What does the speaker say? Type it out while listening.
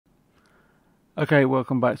Okay,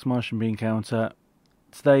 welcome back to Martian-Bean-Counter.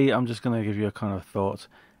 Today I'm just going to give you a kind of thought.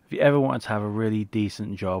 If you ever wanted to have a really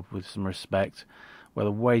decent job with some respect, where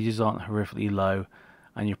the wages aren't horrifically low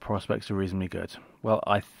and your prospects are reasonably good, well,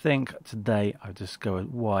 I think today I've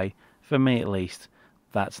discovered why, for me at least,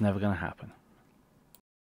 that's never going to happen.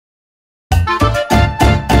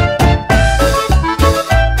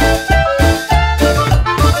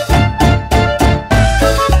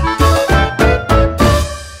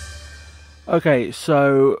 Okay,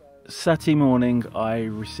 so Saturday morning I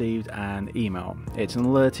received an email. It's an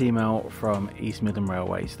alert email from East Midland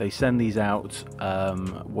Railways. They send these out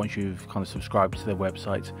once you've kind of subscribed to their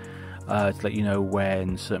website to let you know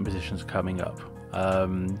when certain positions are coming up.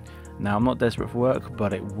 Now, I'm not desperate for work,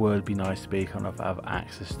 but it would be nice to be kind of have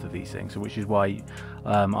access to these things, which is why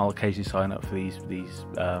I'll occasionally sign up for these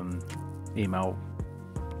email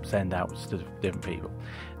send outs to different people.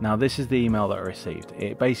 Now, this is the email that I received.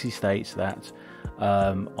 It basically states that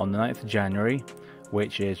on the 9th of January,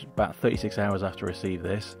 which is about 36 hours after I received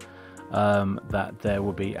this, that there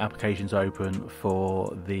will be applications open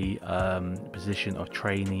for the position of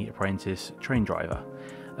trainee, apprentice, train driver.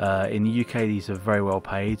 In the UK, these are very well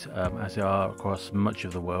paid, as they are across much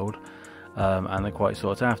of the world, and they're quite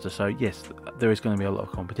sought after. So yes, there is going to be a lot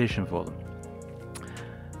of competition for them.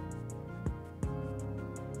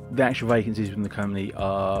 The actual vacancies within the company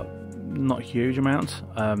are not huge amounts,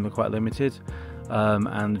 they're quite limited,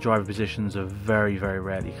 and the driver positions are very, very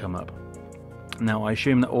rarely come up. Now, I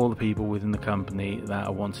assume that all the people within the company that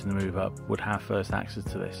are wanting to move up would have first access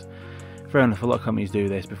to this. Fair enough, a lot of companies do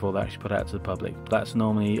this before they actually put it out to the public. That's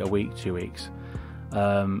normally a week, 2 weeks.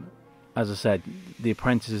 As I said, the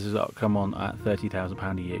apprentices that come on at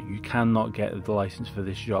 £30,000 a year. You cannot get the license for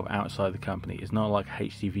this job outside the company. It's not like a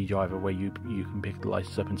HGV driver where you can pick the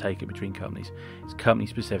license up and take it between companies. It's company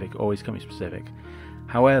specific, always company specific.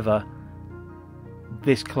 However,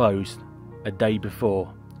 this closed a day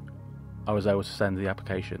before I was able to send the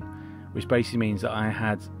application, which basically means that I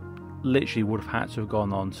had literally would have had to have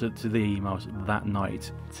gone on to the emails that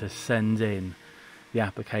night to send in the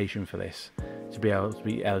application for this to be able to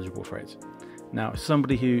be eligible for it. Now,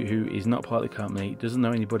 somebody who is not part of the company, doesn't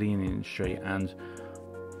know anybody in the industry, and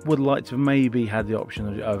would like to maybe had the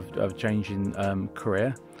option of changing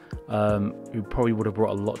career, who probably would have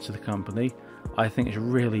brought a lot to the company. I think it's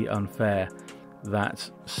really unfair that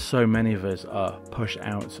so many of us are pushed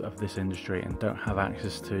out of this industry and don't have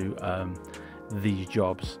access to these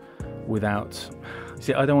jobs without...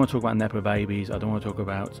 See, I don't want to talk about nepo babies, I don't want to talk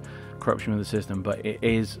about corruption with the system, but it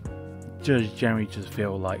is just generally just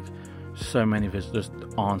feel like so many of us just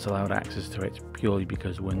aren't allowed access to it purely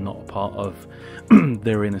because we're not part of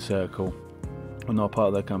their inner circle, we're not part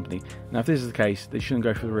of their company. Now, if this is the case, they shouldn't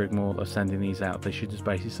go through the rigmarole of sending these out. They should just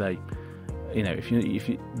basically say, you know, if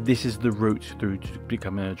you this is the route through to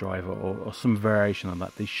becoming a driver, or some variation on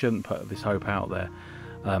that. They shouldn't put this hope out there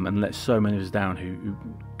and let so many of us down who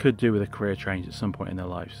could do with a career change at some point in their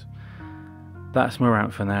lives. That's my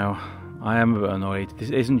rant for now. I am a bit annoyed.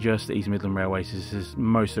 This isn't just East Midland Railways, this is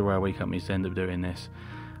most of the railway companies that end up doing this.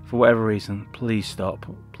 For whatever reason, please stop.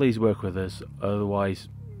 Please work with us, otherwise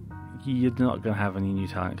you're not going to have any new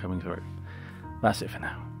talent coming through. That's it for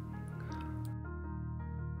now.